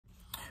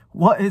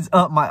What is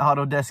up, my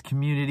Autodesk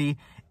community?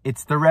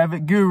 It's the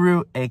Revit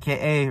Guru,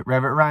 aka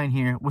RevitRyan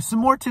here, with some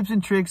more tips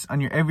and tricks on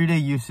your everyday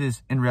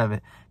uses in Revit.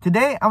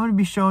 Today, I'm going to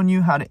be showing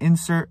you how to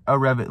insert a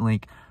Revit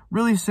link.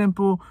 Really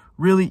simple,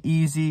 really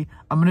easy.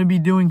 I'm going to be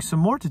doing some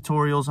more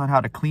tutorials on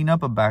how to clean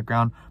up a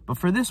background, but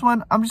for this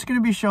one, I'm just going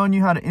to be showing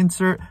you how to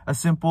insert a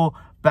simple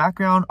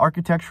background,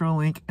 architectural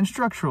link, and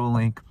structural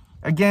link.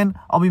 Again,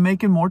 I'll be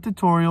making more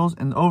tutorials,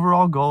 and the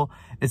overall goal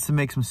is to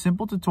make some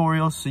simple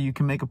tutorials so you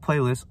can make a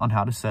playlist on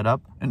how to set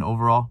up an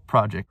overall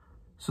project.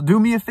 So do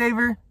me a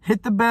favor,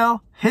 hit the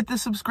bell, hit the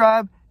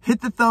subscribe,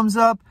 hit the thumbs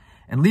up,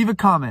 and leave a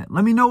comment.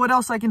 Let me know what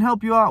else I can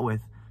help you out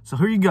with. So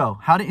here you go,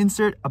 how to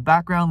insert a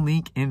background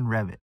link in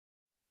Revit.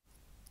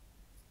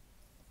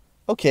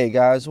 Okay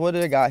guys, what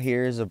I got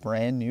here is a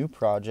brand new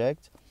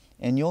project,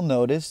 and you'll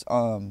notice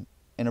in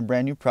a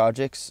brand new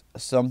projects,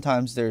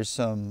 sometimes there's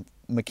some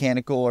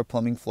mechanical or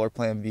plumbing floor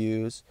plan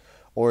views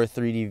or a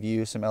 3D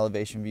view, some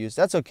elevation views.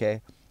 That's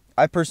okay.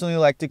 I personally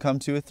like to come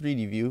to a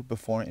 3D view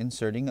before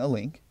inserting a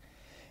link.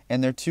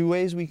 And there are two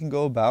ways we can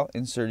go about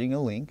inserting a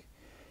link.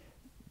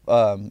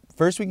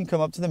 First, we can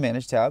come up to the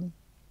Manage tab.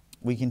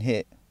 We can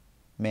hit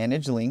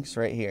Manage Links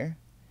right here,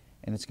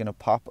 and it's going to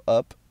pop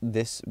up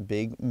this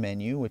big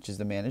menu, which is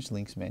the Manage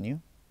Links menu.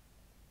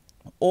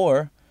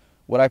 Or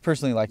what I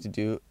personally like to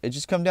do is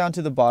just come down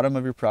to the bottom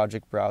of your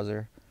project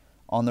browser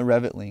on the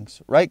Revit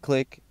links, right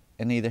click,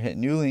 and either hit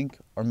New Link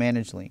or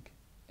Manage Link,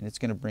 and it's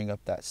going to bring up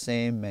that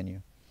same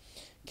menu.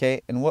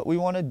 Okay, and what we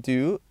want to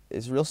do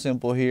is real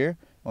simple here.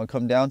 I want to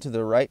come down to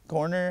the right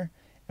corner,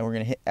 and we're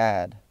going to hit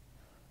Add.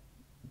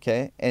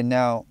 Okay, and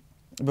now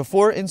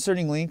before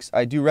inserting links,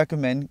 I do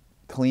recommend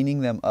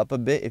cleaning them up a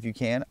bit if you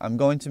can. I'm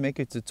going to make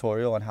a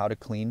tutorial on how to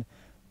clean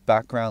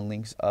background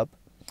links up,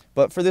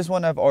 but for this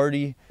one I've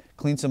already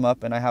cleaned some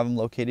up and I have them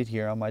located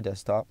here on my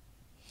desktop.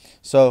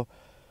 So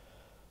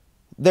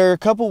there are a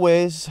couple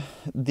ways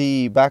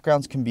the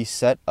backgrounds can be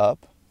set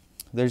up.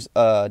 There's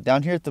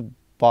down here at the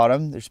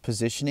bottom, there's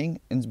positioning,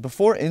 and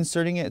before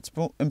inserting it, it's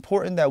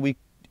important that we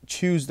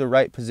choose the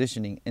right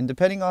positioning, and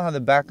depending on how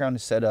the background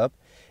is set up,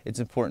 it's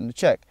important to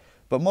check.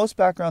 But most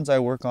backgrounds I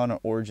work on are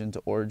origin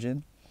to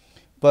origin,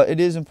 but it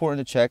is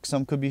important to check.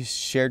 Some could be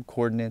shared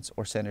coordinates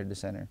or center to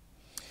center,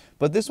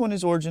 but this one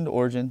is origin to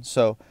origin.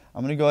 So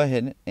I'm going to go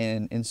ahead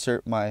and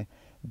insert my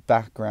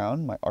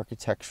background, my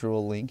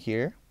architectural link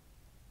here.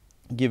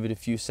 Give it a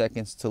few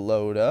seconds to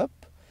load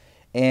up,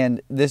 and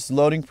this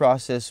loading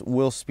process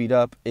will speed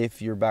up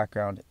if your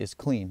background is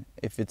clean.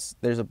 If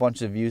there's a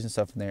bunch of views and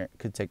stuff in there, it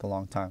could take a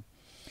long time.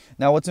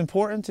 Now what's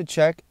important to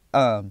check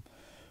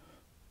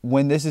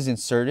when this is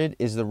inserted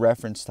is the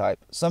reference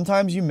type.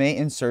 Sometimes you may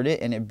insert it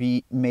and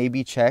it may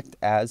be checked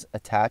as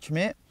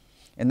attachment,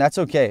 and that's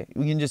okay.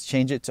 We can just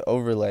change it to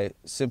overlay,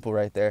 simple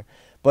right there.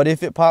 But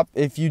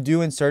if you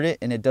do insert it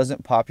and it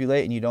doesn't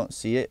populate and you don't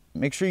see it,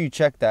 make sure you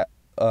check that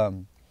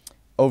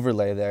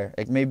overlay there.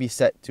 It may be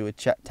set to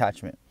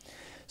attachment.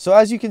 So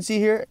as you can see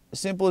here,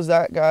 simple as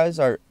that, guys,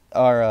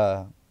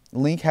 our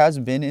link has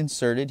been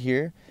inserted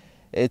here.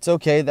 It's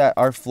okay that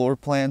our floor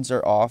plans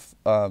are off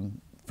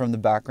from the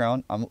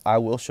background. I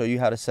will show you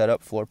how to set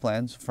up floor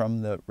plans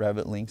from the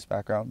Revit links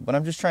background, but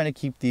I'm just trying to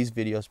keep these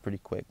videos pretty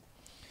quick.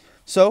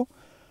 So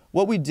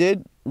what we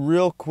did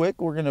real quick,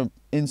 we're going to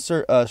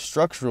insert a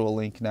structural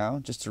link now.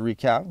 Just to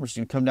recap, we're just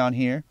going to come down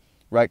here,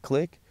 right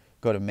click,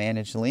 go to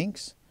Manage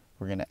Links.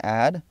 We're going to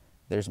add.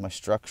 There's my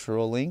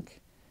structural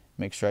link.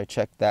 Make sure I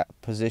check that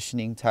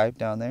positioning type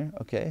down there.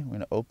 Okay, I'm going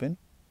to open.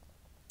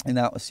 And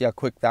now see how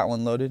quick that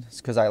one loaded?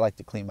 It's because I like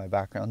to clean my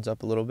backgrounds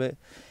up a little bit.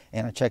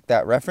 And I check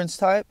that reference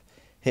type,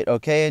 hit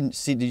OK, and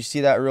see, did you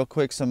see that real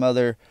quick? Some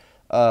other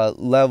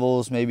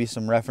levels, maybe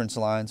some reference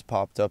lines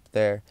popped up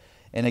there.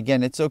 And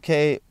again, it's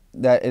okay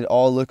that it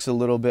all looks a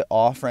little bit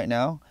off right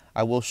now.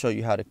 I will show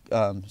you how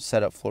to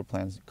set up floor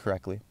plans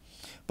correctly.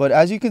 But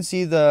as you can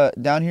see,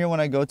 down here when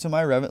I go to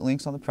my Revit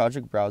links on the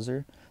project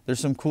browser, there's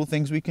some cool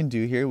things we can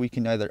do here. We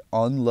can either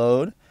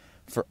unload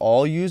for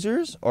all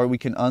users, or we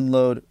can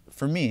unload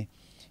for me.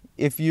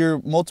 If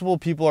multiple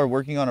people are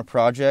working on a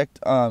project,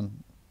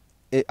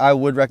 I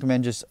would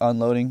recommend just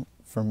unloading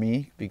for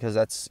me,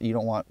 because you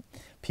don't want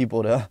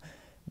people to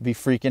be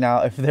freaking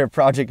out if their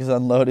project is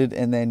unloaded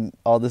and then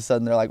all of a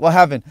sudden they're like, what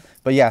happened?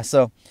 But yeah,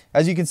 so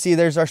as you can see,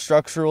 there's our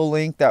structural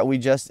link that we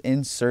just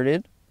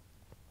inserted.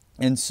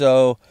 And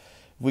so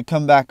if we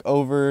come back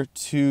over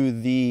to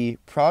the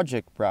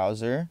project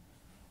browser,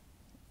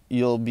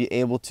 you'll be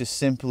able to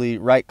simply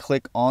right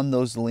click on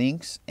those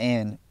links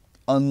and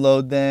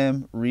unload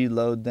them,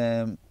 reload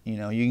them. You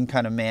know, you can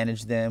kind of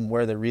manage them,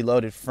 where they're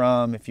reloaded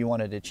from, if you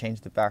wanted to change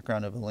the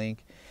background of a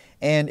link.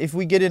 And if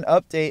we get an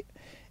update,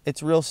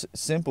 it's real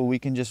simple. We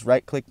can just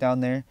right click down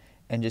there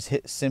and just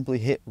simply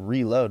hit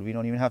reload. We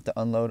don't even have to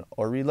unload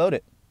or reload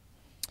it.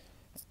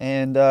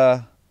 And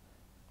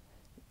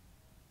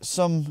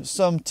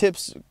some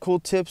tips,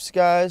 cool tips,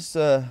 guys,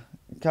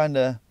 kind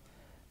of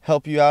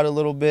help you out a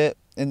little bit.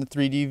 In the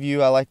 3D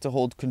view, I like to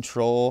hold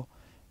Control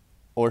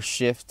or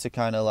Shift to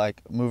kind of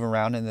like move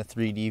around in the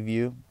 3D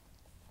view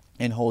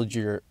and hold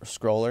your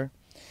scroller.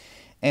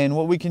 And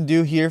what we can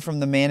do here from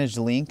the Manage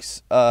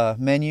Links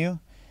menu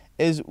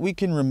is we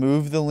can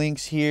remove the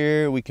links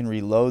here, we can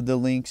reload the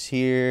links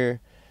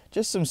here.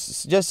 Just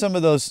some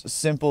of those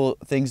simple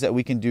things that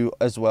we can do,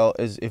 as well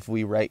as if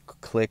we right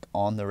click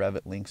on the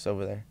Revit links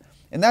over there.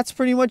 And that's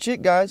pretty much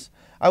it, guys.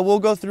 I will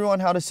go through on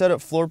how to set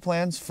up floor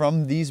plans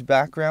from these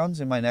backgrounds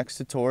in my next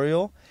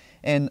tutorial.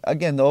 And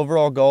again, the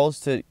overall goal is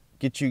to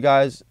get you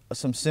guys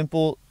some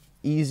simple,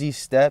 easy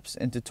steps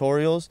and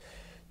tutorials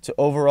to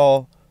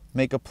overall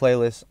make a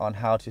playlist on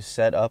how to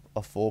set up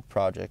a full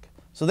project.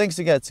 So thanks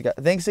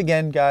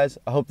again, guys.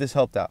 I hope this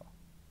helped out.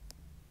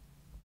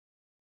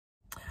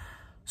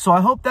 So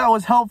I hope that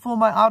was helpful,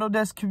 my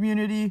Autodesk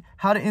community,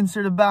 how to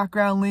insert a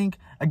background link.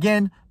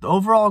 Again, the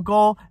overall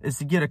goal is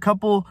to get a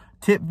couple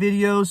tip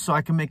videos so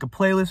I can make a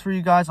playlist for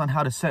you guys on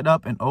how to set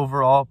up an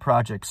overall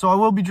project. So I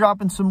will be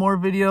dropping some more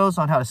videos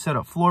on how to set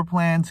up floor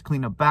plans,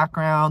 clean up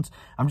backgrounds.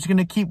 I'm just going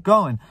to keep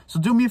going. So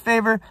do me a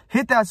favor,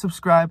 hit that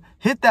subscribe,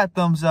 hit that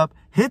thumbs up,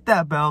 hit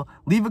that bell,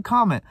 leave a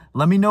comment.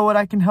 Let me know what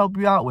I can help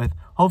you out with.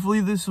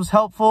 Hopefully this was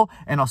helpful,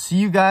 and I'll see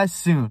you guys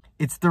soon.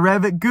 It's the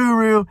Revit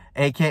Guru,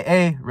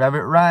 aka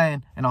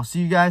RevitRyan, and I'll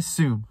see you guys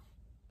soon.